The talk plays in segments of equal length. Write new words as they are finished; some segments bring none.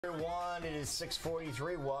Everyone, it is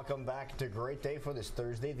 6:43. Welcome back to Great Day for this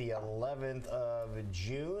Thursday, the 11th of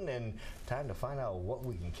June, and time to find out what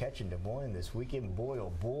we can catch in Des Moines this weekend. Boy, oh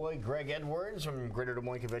boy, Greg Edwards from Greater Des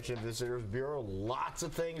Moines Convention and Visitors Bureau. Lots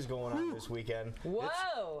of things going on this weekend.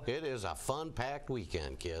 Whoa! It is a fun-packed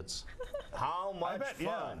weekend, kids. How much fun?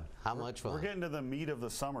 Yeah. How much fun? We're getting to the meat of the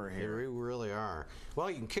summer here. We really are. Well,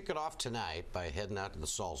 you can kick it off tonight by heading out to the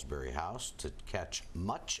Salisbury House to catch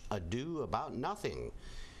Much Ado About Nothing,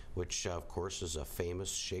 which, of course, is a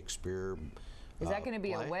famous Shakespeare Is that going to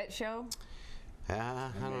be play. a wet show? I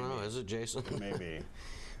don't know. Is it, Jason? Maybe.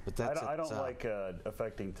 But that's I don't like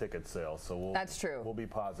affecting ticket sales, so That's true. We'll be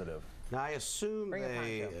positive. Now, I assume Bring a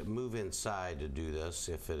they poncho. move inside to do this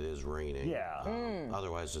if it is raining. Yeah.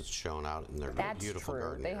 Otherwise, it's shown out in their That's beautiful true.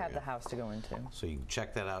 garden They have area. the house to go into. So you can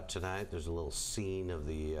check that out tonight. There's a little scene of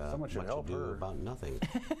the Someone should Much help Ado her. About Nothing.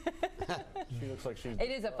 She looks like she's. It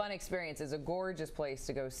is a fun experience. It's a gorgeous place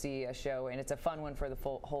to go see a show, and it's a fun one for the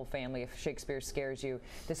whole family. If Shakespeare scares you,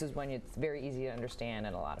 this is when it's very easy to understand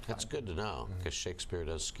and a lot of fun. That's good to know, because Shakespeare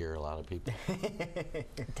does scare a lot of people.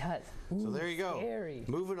 It does. So there you go. Scary.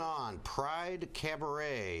 Moving on, Pride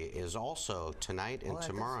Cabaret is also tonight and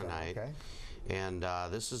tomorrow night. Okay. And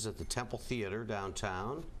this is at the Temple Theater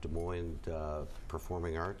downtown, Des Moines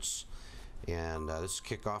Performing Arts. And this is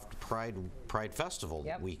kickoff to Pride Festival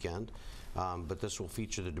weekend. But this will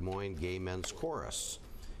feature the Des Moines Gay Men's Chorus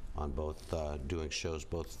on both, doing shows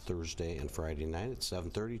both Thursday and Friday night at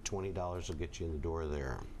 7:30. $20 will get you in the door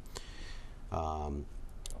there.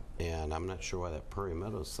 And I'm not sure why that Prairie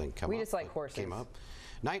Meadows thing came up. We just like horses. Came up.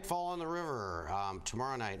 Nightfall on the River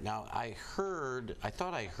tomorrow night. Now I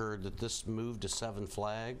thought I heard that this moved to Seven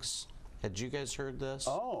Flags. Had you guys heard this?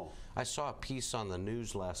 Oh. I saw a piece on the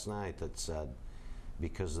news last night that said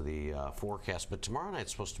because of the forecast, but tomorrow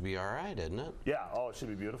night's supposed to be all right, isn't it? Yeah. Oh, it should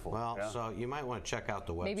be beautiful. Well, yeah. so you might want to check out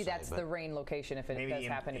the website. Maybe that's the rain location if it does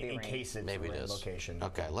happen to be in rain. case it's Maybe a it rain is. location.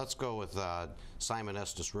 Okay, let's go with Simon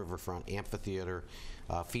Estes Riverfront Amphitheater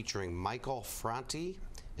featuring Michael Franti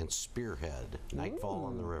and Spearhead. Nightfall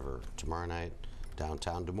on the River tomorrow night,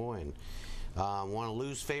 downtown Des Moines. One of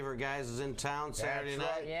Lou's favorite guys is in town Saturday night.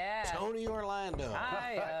 right. Yeah. Tony Orlando.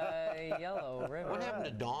 Hi, Yellow River. What happened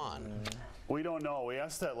to Dawn? We don't know. We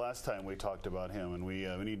asked that last time we talked about him, and we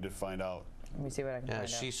need to find out. Let me see what I can Yeah, find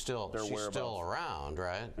she's still whereabouts. around,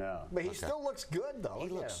 right? Yeah. But he still looks good, though.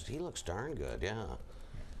 He looks darn good, yeah.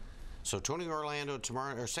 So Tony Orlando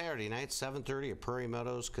tomorrow or Saturday night, 7:30 at Prairie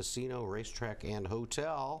Meadows Casino, Racetrack, and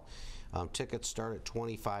Hotel. Tickets start at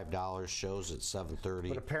 $25. Shows at 7:30.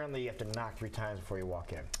 But apparently you have to knock 3 times before you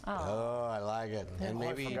walk in. Oh, I like it. And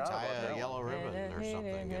maybe forgot tie about a that yellow ribbon or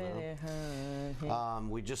something, you know.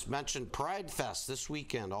 We just mentioned Pride Fest this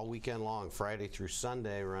weekend, all weekend long, Friday through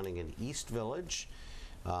Sunday, running in East Village.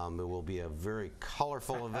 It will be a very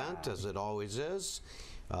colorful event, as it always is.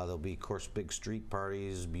 There'll be, of course, big street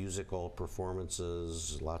parties, musical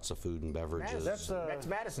performances, lots of food and beverages. That's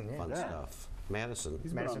Madison, yeah. Fun stuff. Madison.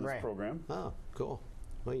 He's been Madison on this Ray. program. Oh, cool.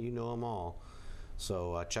 Well, you know them all.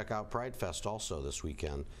 So check out Pride Fest also this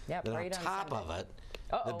weekend. Yeah, then on Parade on top of Sunday. it,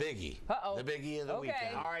 Uh-oh. the biggie. Uh-oh. The biggie of the Okay.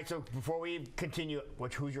 weekend. All right, so before we continue,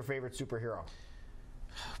 who's your favorite superhero?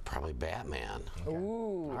 Probably Batman.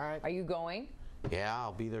 Ooh. All right. Are you going? Yeah,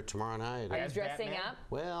 I'll be there tomorrow night. Are you As dressing Batman? up?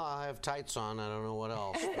 Well, I have tights on. I don't know what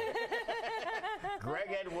else.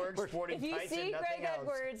 Greg Edwards sporting If you tights see and nothing Greg else.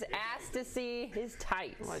 Edwards, ask to see his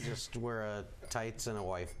tights. I just wear a tights and a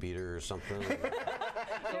wife beater or something.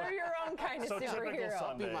 You're your own kind of So typical superhero.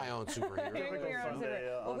 I'll be my own superhero. You're your own Sunday,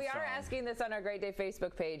 superhero. Well, on we are Sound. asking this on our Great Day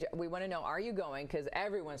Facebook page. We want to know, are you going? Because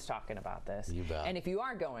everyone's talking about this. You bet. And if you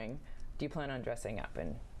are going, do you plan on dressing up?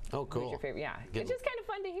 And Oh, cool. who's your favorite? Yeah. Get- It's just kind of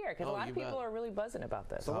fun to hear because Oh, a lot you of people bet. are really buzzing about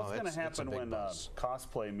this. So what's going to it's a happen big when buzz.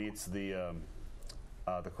 cosplay meets the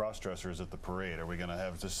cross-dressers at the parade? Are we going to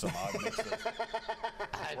have just some odd mix of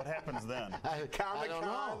what happens then? I don't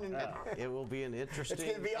Comic-Con know. It will be an interesting It's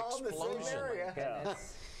going to be all in the same explosion. area.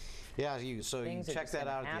 Goodness. Yeah, so you Things are check just that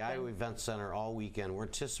gonna out at the happen. Iowa Event Center all weekend. We're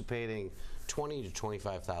anticipating 20 to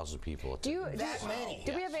 25,000 people. Do you, That many?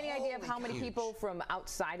 do we have any idea of how many Huge. people from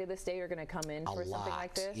outside of the state are going to come in for a something lot.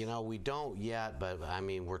 like this? You know, we don't yet, but I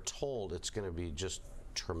mean, we're told it's going to be just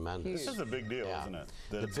tremendous. This is a big deal, Yeah. isn't it?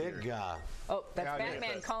 The That it's big, here. Oh, that's Yeah, yeah,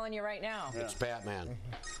 Batman calling you right now. it's Batman.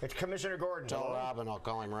 It's Commissioner Gordon. Tell Robin I'll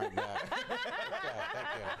call him right back.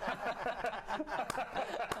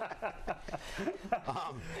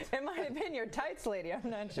 It might have been your tights lady. I'm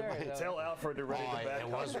not sure. though. Tell Alfred to ready the back.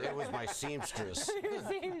 It was my seamstress. Your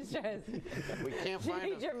seamstress. We can't She find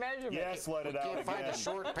needs your a, measurement. Yes, let it out can't find again. a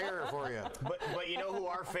short pair for you. But you know who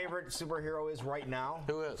our favorite superhero is right now?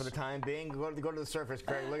 Who is? For the time being? Go to the surface.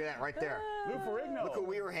 There's Craig. Look at that right there. Lou Ferrigno. Look who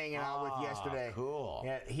we were hanging out with yesterday. Cool.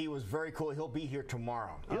 Yeah, he was very cool. He'll be here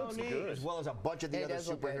tomorrow. He looks good. As well as a bunch of the other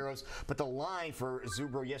superheroes. But the line for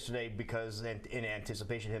Zubro yesterday, because in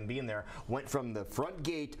anticipation of him being there, went from the front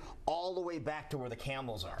gate all the way back to where the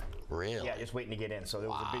camels are. Really? Yeah, just waiting to get in. So it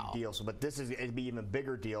was a big deal. So, but this is it'd be even a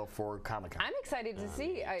bigger deal for Comic-Con. I'm excited to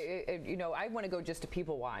see. I want to go just to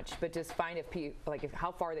people watch, but just find if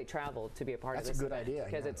how far they traveled to be a part of this. That's a good idea.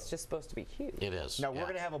 Because it's just supposed to be huge. It is. Now we're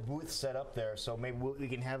going to have a booth set up there, so maybe we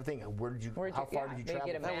can have a thing. How far did you travel?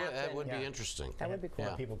 Get a map that would be interesting. That would be cool.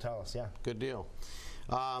 Yeah. People tell us, yeah. Good deal.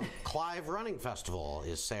 Clive Running Festival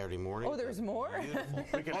is Saturday morning. Oh, there's more?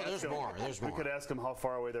 There's more. We could ask them how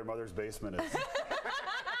far away their mother's basement is.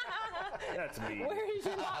 That's mean. Where is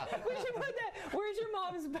your mom? We should put that. Where's your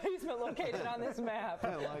mom's basement located on this map?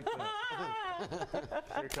 I like that.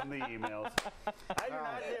 Here come the emails. I do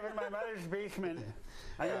not live in my mother's basement.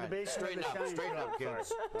 I am in the basement. Straighten up,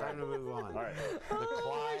 kids. Time to move on. All right. The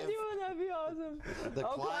Clive, That'd be awesome. the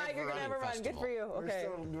Oh, Clive Clyde, you're gonna have a Running run. Good Festival. for you. Okay.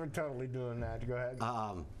 We're totally doing that. Go ahead.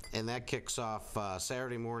 And that kicks off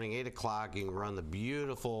Saturday morning, 8 o'clock. You can run the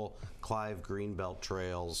beautiful Clive Greenbelt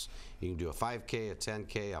trails. You can do a 5K, a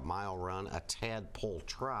 10K, a mile run, a tadpole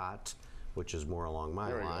trot, which is more along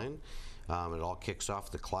my line. It all kicks off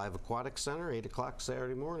at the Clive Aquatic Center, 8 o'clock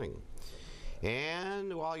Saturday morning.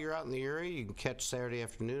 And while you're out in the area, you can catch Saturday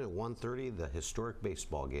afternoon at 1:30 the historic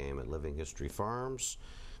baseball game at Living History Farms.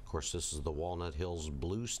 Of course, this is the Walnut Hills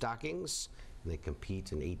Blue Stockings. And they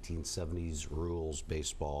compete in 1870s rules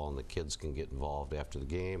baseball, and the kids can get involved after the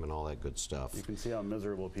game and all that good stuff. You can see how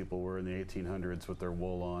miserable people were in the 1800s with their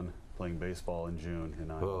wool on, playing baseball in June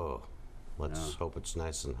in Iowa. Oh, let's hope it's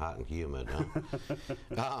nice and hot and humid.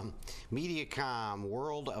 Huh? MediaCom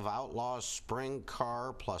World of Outlaws Spring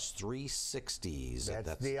Car plus 360s.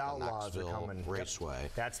 That's the Outlaws are Knoxville coming.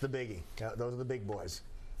 Raceway. That's the biggie. Those are the big boys.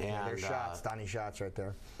 Yeah, they're shots, Donnie shots right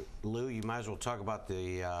there. Lou, you might as well talk about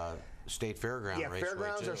the State Fairground Raceway,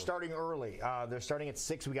 fairgrounds too. are starting early. They're starting at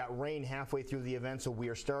 6. We got rain halfway through the event, so we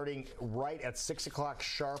are starting right at 6 o'clock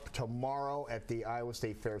sharp tomorrow at the Iowa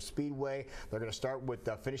State Fair Speedway. They're going to start with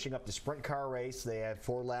finishing up the sprint car race. They had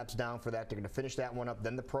 4 laps down for that. They're going to finish that one up,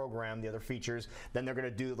 then the program, the other features. Then they're going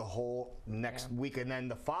to do the whole next week, and then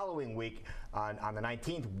the following week on the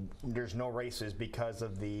 19th, there's no races because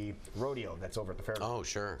of the rodeo that's over at the fair. Oh,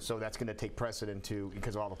 sure. So that's going to take precedent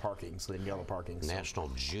because of all the parking, so the yellow parking. National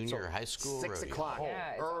Junior High School 6 rodeo. o'clock.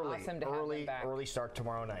 Yeah, it's awesome to have them back. Early start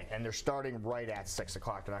tomorrow night, and they're starting right at 6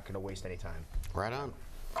 o'clock. They're not going to waste any time. Right on.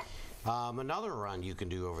 Another run you can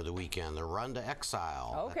do over the weekend, the Run to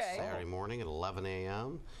Exile. Okay. That's Saturday morning at 11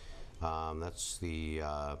 a.m. That's it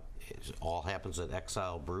all happens at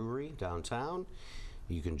Exile Brewery downtown.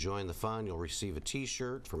 You can join the fun. You'll receive a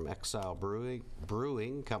T-shirt from Exile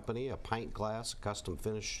Brewing Company, a pint glass, a custom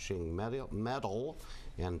finishing medal,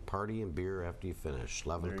 and party and beer after you finish.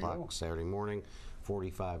 11 o'clock Saturday morning,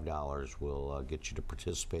 $45 will get you to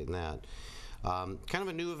participate in that. Kind of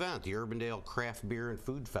a new event, the Urbandale Craft Beer and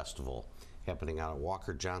Food Festival, happening out at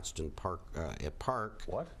Walker Johnston Park.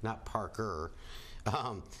 What? Not Parker.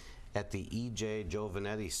 At the E.J.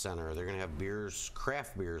 Giovanetti Center. They're going to have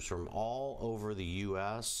craft beers from all over the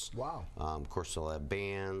U.S. Wow. Of course, they'll have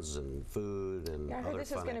bands and food and other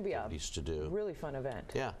fun activities to do. Really fun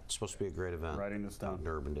event. Yeah, it's supposed to be a great event. Writing this down. In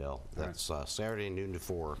Urbandale. That's Saturday, noon to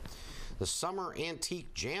 4. The Summer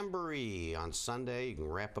Antique Jamboree on Sunday. You can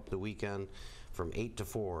wrap up the weekend from 8 to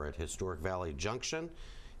 4 at Historic Valley Junction.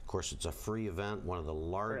 Of course, it's a free event, one of the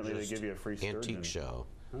largest Apparently they give you a free sturgeon. antique show.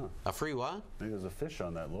 Huh. A free what? Maybe there's a fish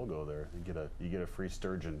on that logo there. You get a free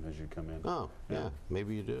sturgeon as you come in. Oh, yeah,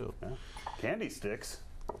 maybe you do. Yeah. Candy sticks.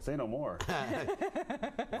 Say no more.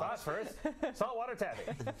 Phosphorus. Saltwater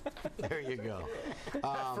taffy. There you go.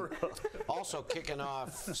 Also kicking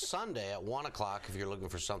off Sunday at 1 o'clock, if you're looking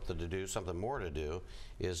for something to do, something more to do,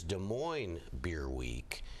 is Des Moines Beer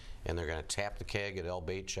Week. And they're going to tap the keg at El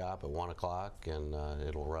Bait Shop at 1 o'clock, and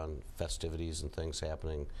it'll run festivities and things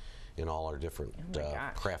happening in all our different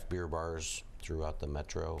craft beer bars throughout the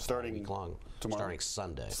metro starting week long. Tomorrow? Starting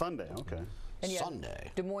Sunday. Sunday, okay. And Sunday.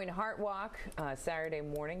 Des Moines Heart Walk, Saturday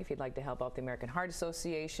morning, if you'd like to help out the American Heart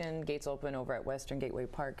Association. Gates open over at Western Gateway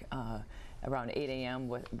Park around 8 a.m.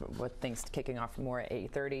 with things kicking off more at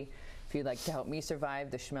 8:30. If you'd like to help me survive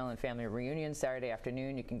the Schmelin Family Reunion Saturday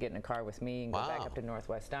afternoon, you can get in a car with me and go back up to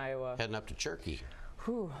Northwest Iowa. Heading up to Cherokee.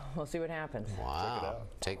 Whew, we'll see what happens. Wow.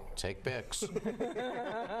 Take pics. Check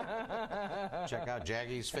out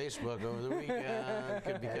Jaggy's Facebook over the weekend.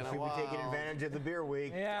 Could be kind of Should wild. be taking advantage of the beer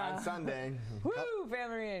week on Sunday. Woo,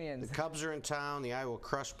 family reunions. The Cubs are in town. The Iowa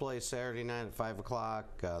Crush plays Saturday night at 5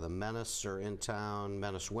 o'clock. The Menace are in town.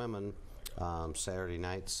 Menace women Saturday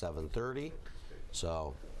night, 7:30.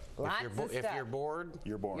 So Lots if of you're stuff. bored,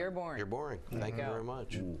 You're born. You're boring. you're boring. Thank you very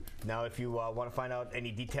much. Now, if you want to find out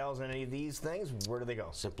any details on any of these things, where do they go?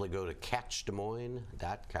 Simply go to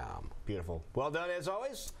catchdesmoines.com. Beautiful. Well done, as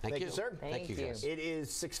always. Thank you. sir. Thank you, you. guys. It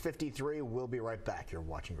is 6:53. We'll be right back. You're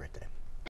watching Great Day.